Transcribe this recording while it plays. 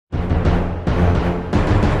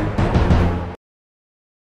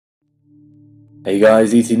Hey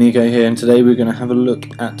guys, ET Nico here, and today we're going to have a look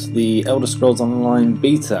at the Elder Scrolls Online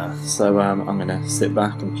beta. So I'm going to sit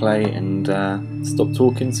back and play and stop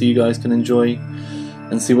talking so you guys can enjoy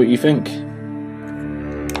and see what you think.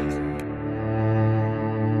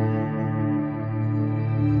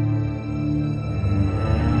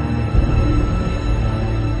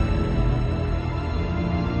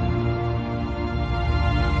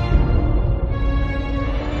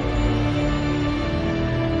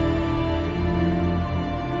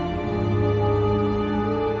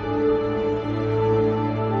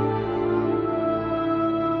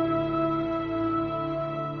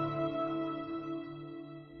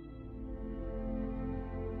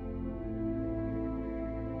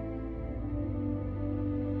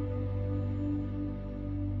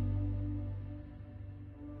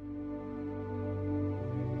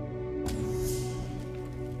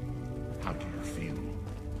 How do you feel?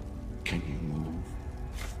 Can you move?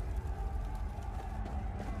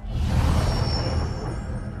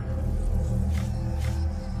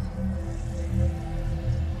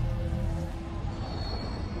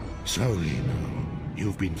 Slowly now.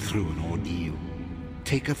 You've been through an ordeal.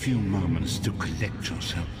 Take a few moments to collect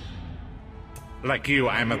yourself. Like you,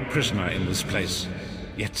 I am a prisoner in this place,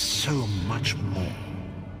 yet so much more.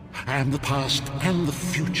 I am the past and the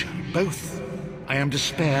future, both. I am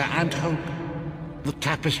despair and hope. The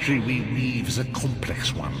tapestry we weave is a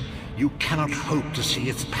complex one. You cannot hope to see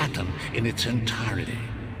its pattern in its entirety.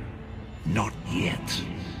 Not yet.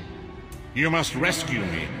 You must rescue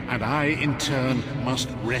me, and I, in turn, must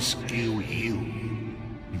rescue you.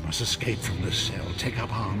 You must escape from this cell, take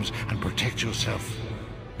up arms, and protect yourself.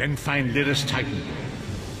 Then find Lyris Titan.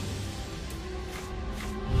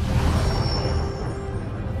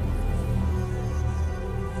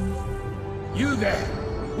 You there!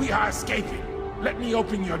 We are escaping! Let me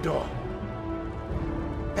open your door.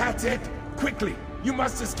 That's it! Quickly! You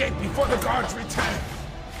must escape before the guards return!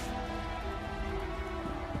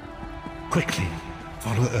 Quickly,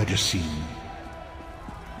 follow Urgesine.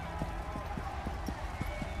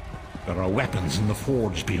 There are weapons in the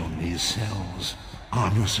forge beyond these cells.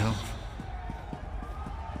 Arm yourself.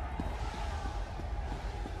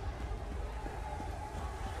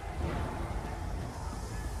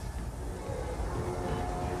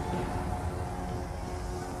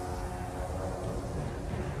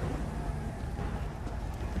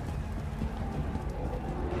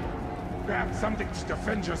 Grab something to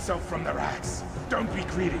defend yourself from the rats. Don't be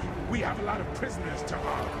greedy. We have a lot of prisoners to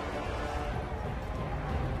arm.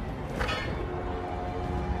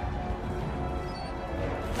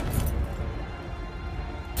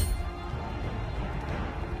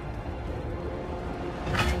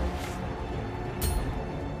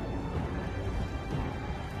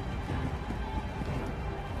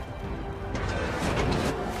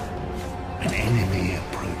 An enemy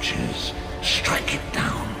approaches. Strike it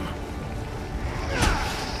down.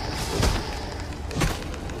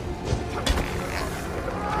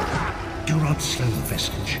 Do not slow the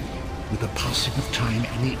vestige. With the passing of time,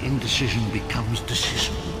 any indecision becomes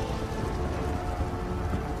decision.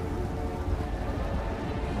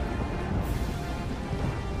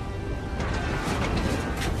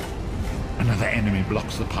 Another enemy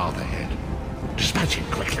blocks the path ahead. Dispatch it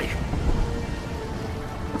quickly.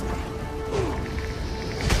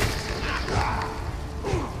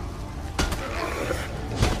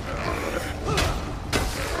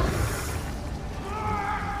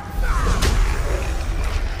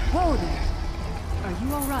 Whoa there! Are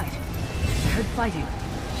you alright? I heard fighting.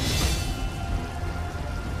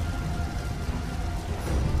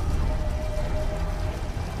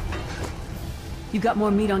 You got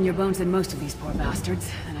more meat on your bones than most of these poor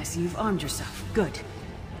bastards, and I see you've armed yourself. Good.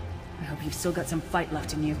 I hope you've still got some fight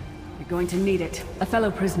left in you. You're going to need it. A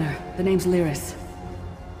fellow prisoner. The name's Lyris.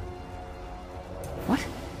 What?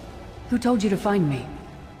 Who told you to find me?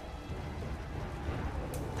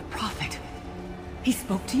 The Prophet. He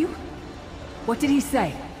spoke to you? What did he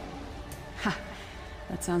say? Ha!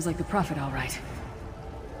 That sounds like the Prophet, all right.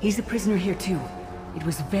 He's a prisoner here too. It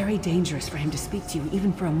was very dangerous for him to speak to you,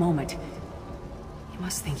 even for a moment. You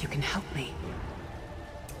must think you can help me.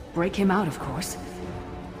 Break him out, of course.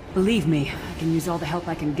 Believe me, I can use all the help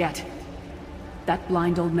I can get. That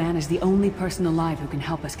blind old man is the only person alive who can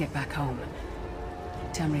help us get back home.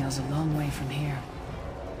 Tamriel's a long way from here.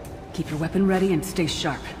 Keep your weapon ready and stay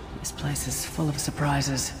sharp. This place is full of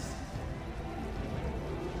surprises.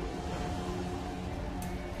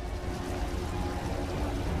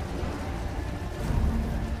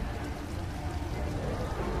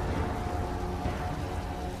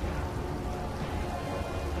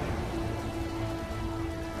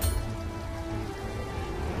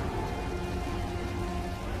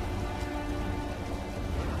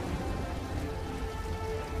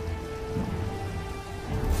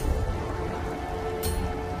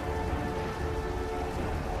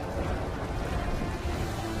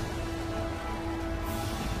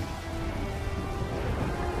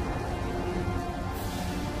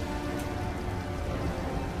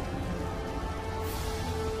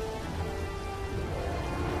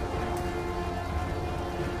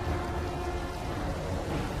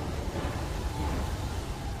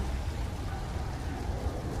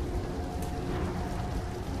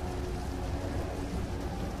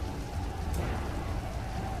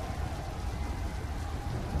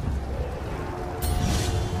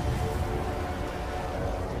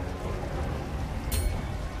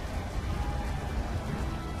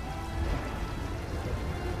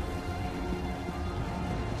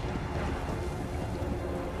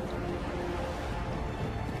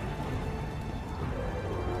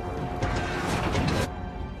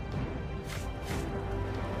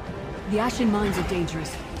 The Ashen Mines are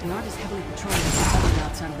dangerous. They aren't as heavily patrolled as the other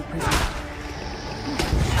outside of the prison.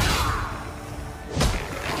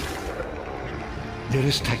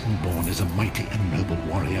 Lyris Titanborn is a mighty and noble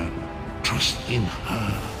warrior. Trust in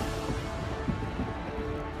her.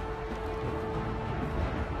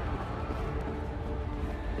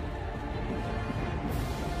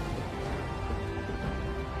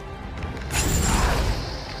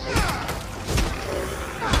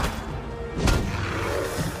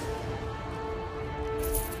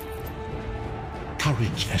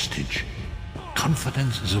 Courage, Vestige.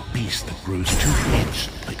 Confidence is a beast that grows two-edged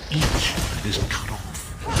for each that is cut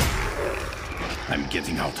off. I'm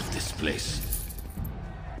getting out of this place.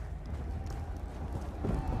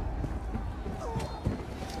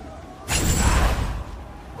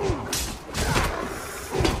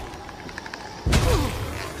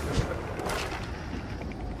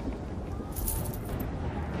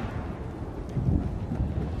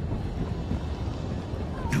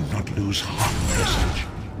 Do not lose heart, Vestige.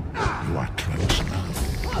 You are close now.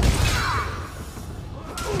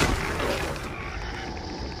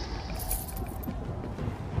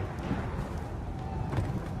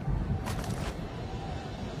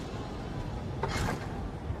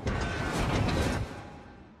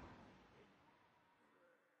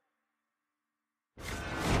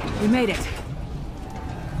 We made it.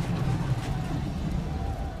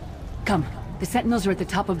 Come. The Sentinels are at the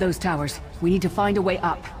top of those towers. We need to find a way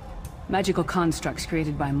up. Magical constructs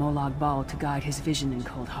created by Molag Bal to guide his vision in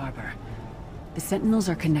Cold Harbor. The Sentinels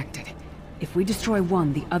are connected. If we destroy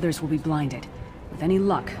one, the others will be blinded. With any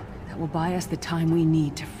luck, that will buy us the time we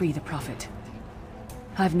need to free the Prophet.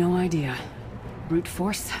 I've no idea. Brute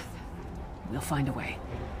force? We'll find a way.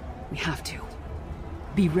 We have to.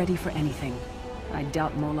 Be ready for anything. I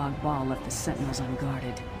doubt Molag Bal left the Sentinels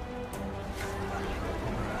unguarded.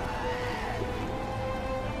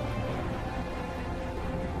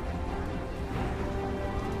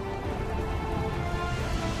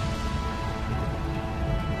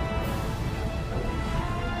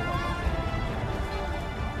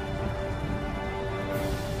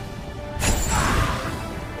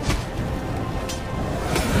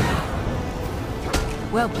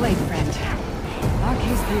 Well played, friend.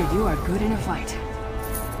 Arcase Beard, you are good in a fight.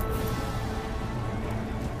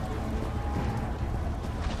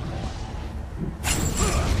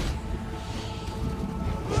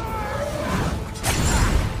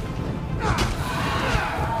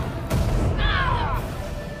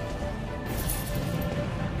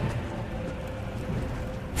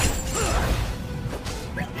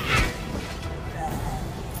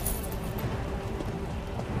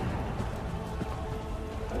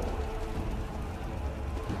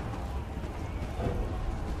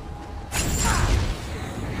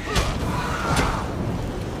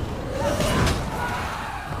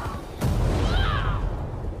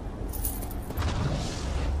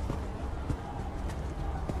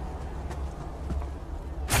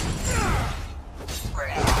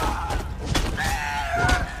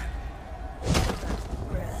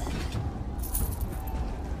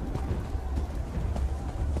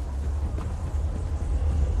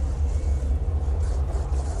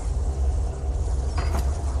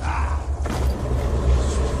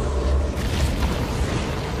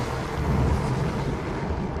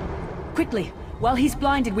 Quickly! While he's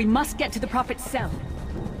blinded, we must get to the Prophet's cell.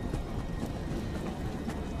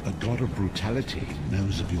 The God of Brutality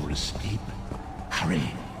knows of your escape. Hurry!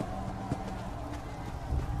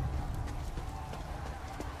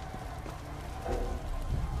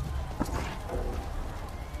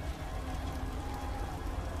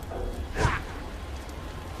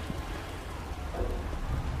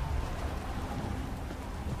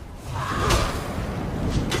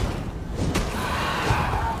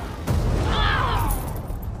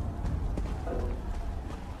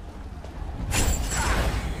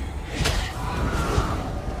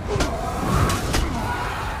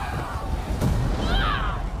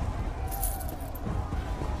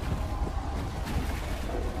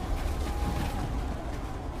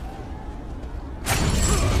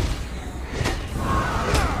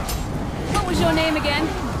 Your name again?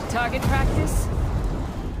 Target practice?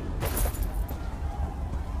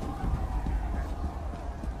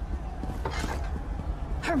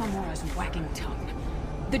 Hermamora's whacking tongue.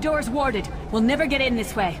 The door's warded. We'll never get in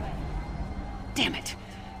this way. Damn it.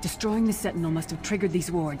 Destroying the Sentinel must have triggered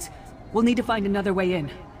these wards. We'll need to find another way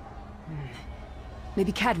in.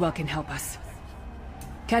 Maybe Cadwell can help us.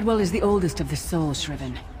 Cadwell is the oldest of the Soul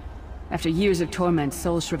Shriven. After years of torment,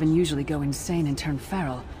 Soul Shriven usually go insane and turn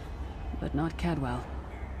feral. But not Cadwell.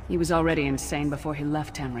 He was already insane before he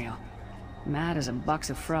left Tamriel. Mad as a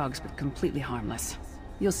box of frogs, but completely harmless.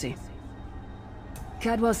 You'll see.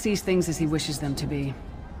 Cadwell sees things as he wishes them to be.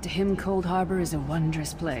 To him, Cold Harbor is a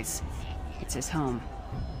wondrous place. It's his home.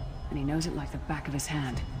 And he knows it like the back of his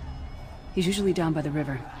hand. He's usually down by the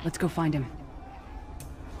river. Let's go find him.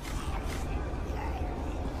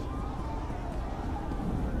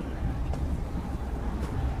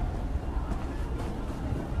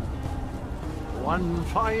 One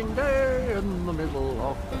fine day in the middle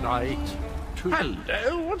of the night.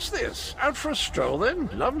 Hello, what's this? Out for a stroll then?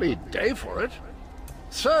 Lovely day for it.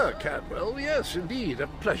 Sir Cadwell, yes, indeed, a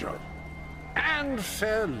pleasure. And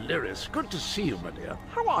fair Lyris, good to see you, my dear.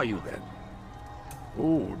 How are you then?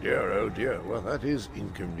 Oh dear, well that is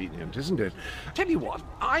inconvenient, isn't it? Tell you what,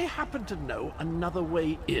 I happen to know another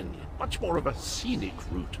way in. Much more of a scenic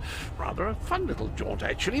route. Rather a fun little jaunt,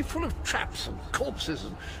 actually, full of traps and corpses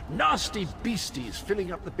and nasty beasties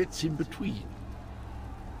filling up the bits in between.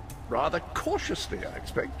 Rather cautiously, I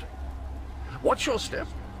expect. Watch your step,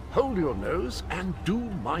 hold your nose, and do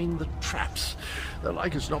mind the traps. There'll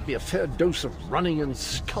like as not be a fair dose of running and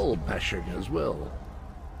skull-bashing as well.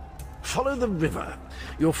 Follow the river.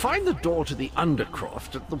 You'll find the door to the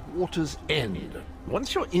Undercroft at the water's end.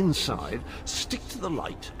 Once you're inside, stick to the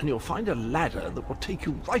light, and you'll find a ladder that will take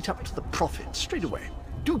you right up to the Prophet straight away.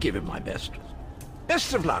 Do give him my best.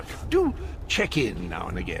 Best of luck. Do check in now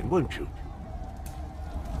and again, won't you?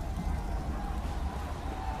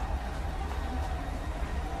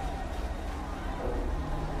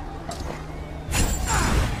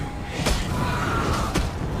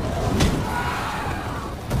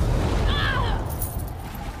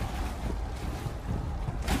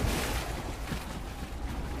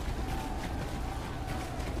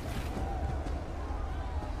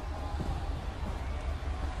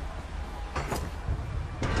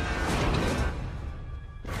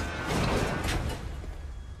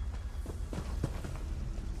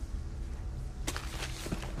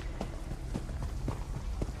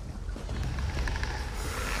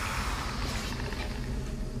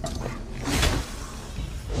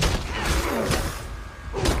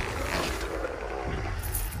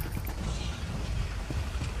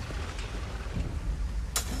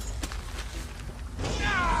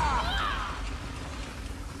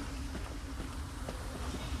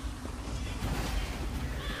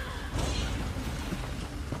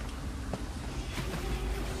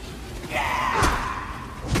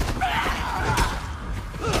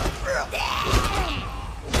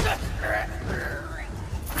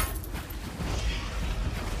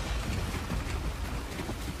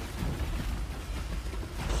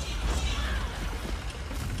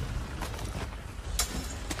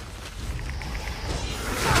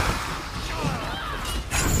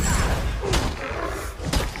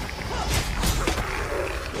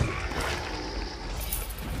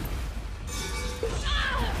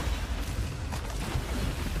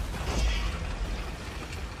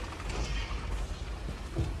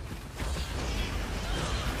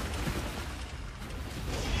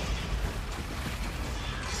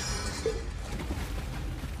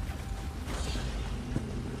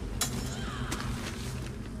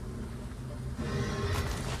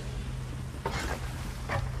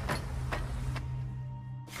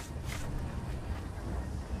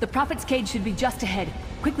 The Prophet's cage should be just ahead.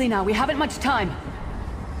 Quickly now, we haven't much time.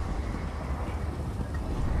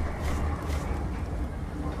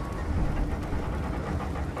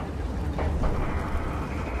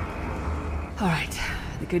 All right.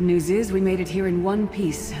 The good news is we made it here in one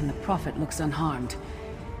piece, and the Prophet looks unharmed.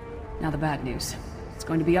 Now the bad news. It's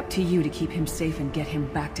going to be up to you to keep him safe and get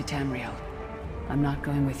him back to Tamriel. I'm not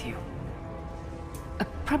going with you. I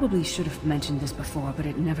probably should have mentioned this before, but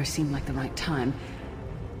it never seemed like the right time.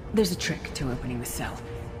 There's a trick to opening the cell.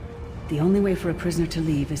 The only way for a prisoner to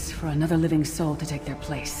leave is for another living soul to take their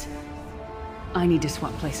place. I need to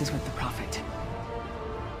swap places with the Prophet.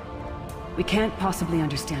 We can't possibly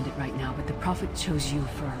understand it right now, but the Prophet chose you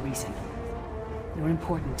for a reason. You're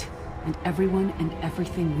important, and everyone and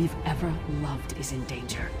everything we've ever loved is in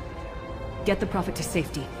danger. Get the Prophet to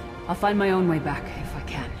safety. I'll find my own way back, if I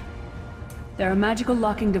can. There are magical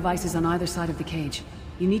locking devices on either side of the cage.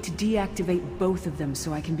 You need to deactivate both of them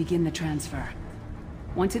so I can begin the transfer.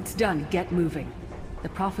 Once it's done, get moving. The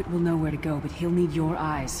Prophet will know where to go, but he'll need your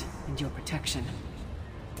eyes and your protection.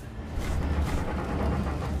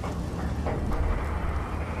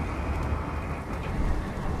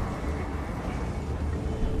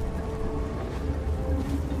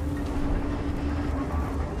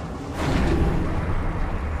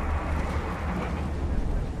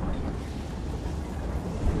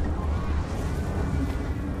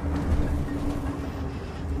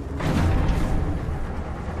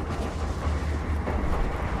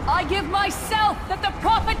 I give myself that the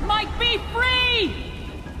Prophet might be free!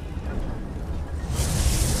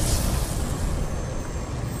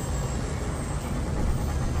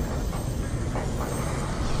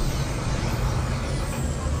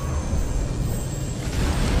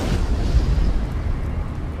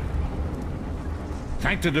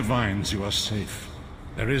 Thank the divines you are safe.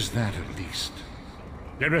 There is that at least.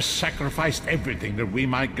 Lyris sacrificed everything that we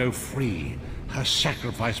might go free. Her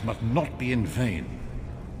sacrifice must not be in vain.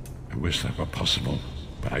 I wish that were possible,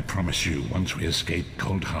 but I promise you, once we escape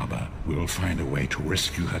Cold Harbor, we will find a way to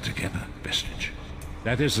rescue her together, Vestige.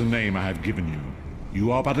 That is the name I have given you.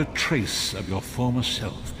 You are but a trace of your former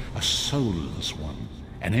self, a soulless one,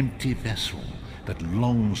 an empty vessel that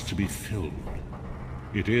longs to be filled.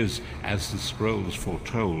 It is as the scrolls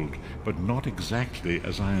foretold, but not exactly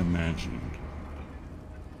as I imagined.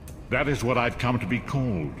 That is what I've come to be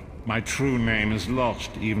called. My true name is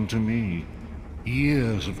lost even to me.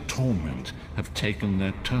 Years of torment have taken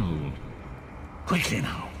their toll. Quickly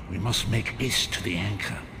now, we must make haste to the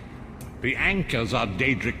anchor. The anchors are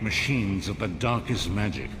Daedric machines of the darkest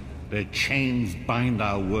magic. Their chains bind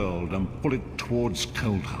our world and pull it towards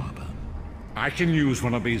Cold Harbor. I can use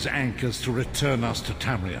one of these anchors to return us to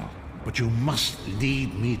Tamriel, but you must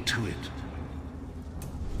lead me to it.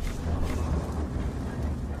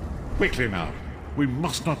 Quickly now, we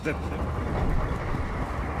must not let them...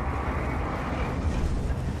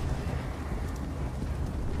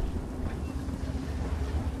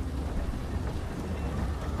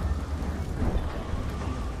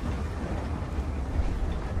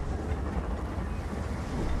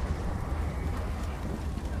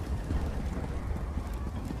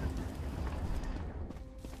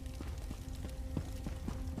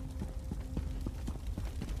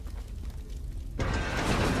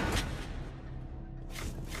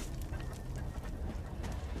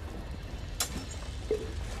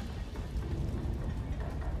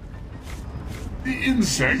 The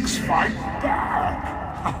insects fight back!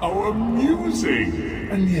 How amusing!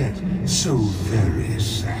 And yet, so very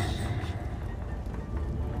sad.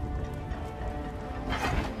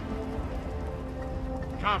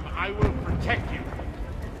 Come, I will protect you.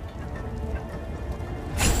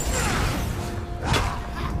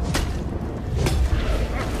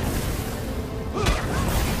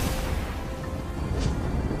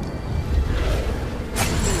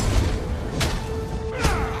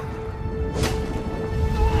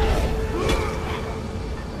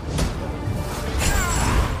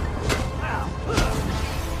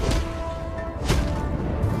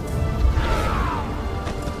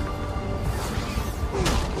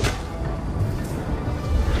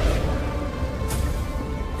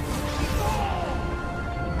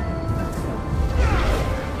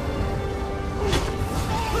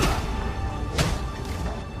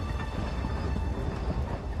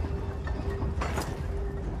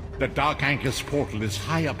 The Dark Anchor's portal is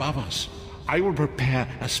high above us. I will prepare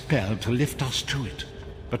a spell to lift us to it.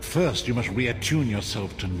 But first you must reattune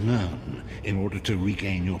yourself to Nirn in order to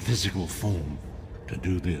regain your physical form. To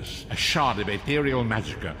do this, a shard of ethereal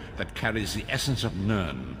magicka that carries the essence of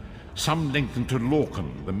Nirn, some linked to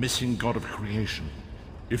Lorcan, the missing god of creation.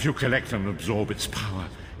 If you collect and absorb its power,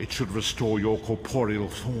 it should restore your corporeal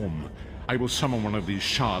form. I will summon one of these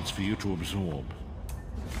shards for you to absorb.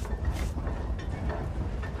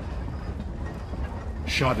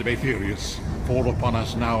 Shard of Aetherius, fall upon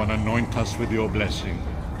us now and anoint us with your blessing.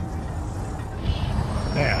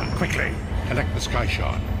 There, quickly, collect the Sky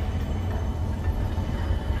Shard.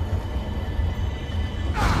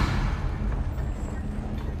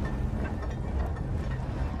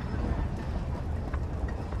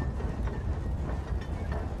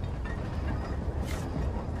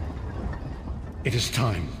 It is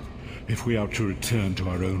time. If we are to return to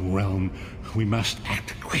our own realm, we must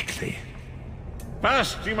act quickly.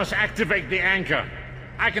 First, you must activate the anchor.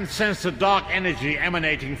 I can sense the dark energy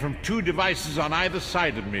emanating from two devices on either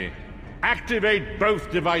side of me. Activate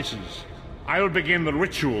both devices. I will begin the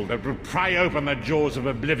ritual that will pry open the jaws of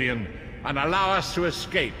oblivion and allow us to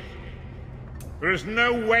escape. There is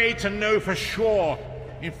no way to know for sure.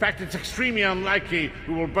 In fact, it's extremely unlikely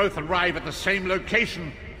we will both arrive at the same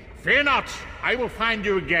location. Fear not, I will find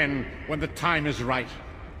you again when the time is right.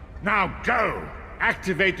 Now go!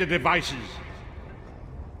 Activate the devices.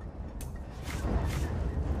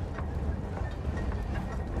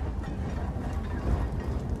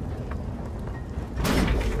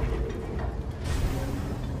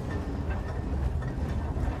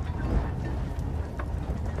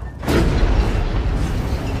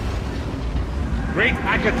 Great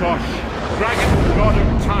Akatosh, dragon god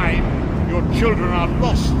of time, your children are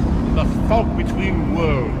lost in the fog between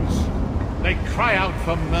worlds. They cry out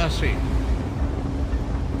for mercy.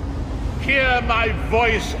 Hear my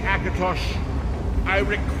voice, Akatosh. I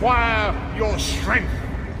require your strength.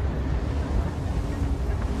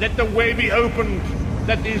 Let the way be opened.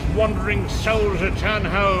 Let these wandering souls return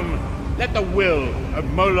home. Let the will of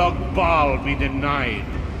Molag Bal be denied.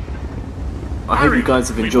 I hope you Hurry, guys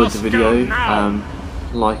have we enjoyed the must go video. now.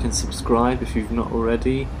 Like and subscribe if you've not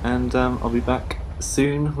already, and I'll be back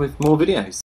soon with more videos.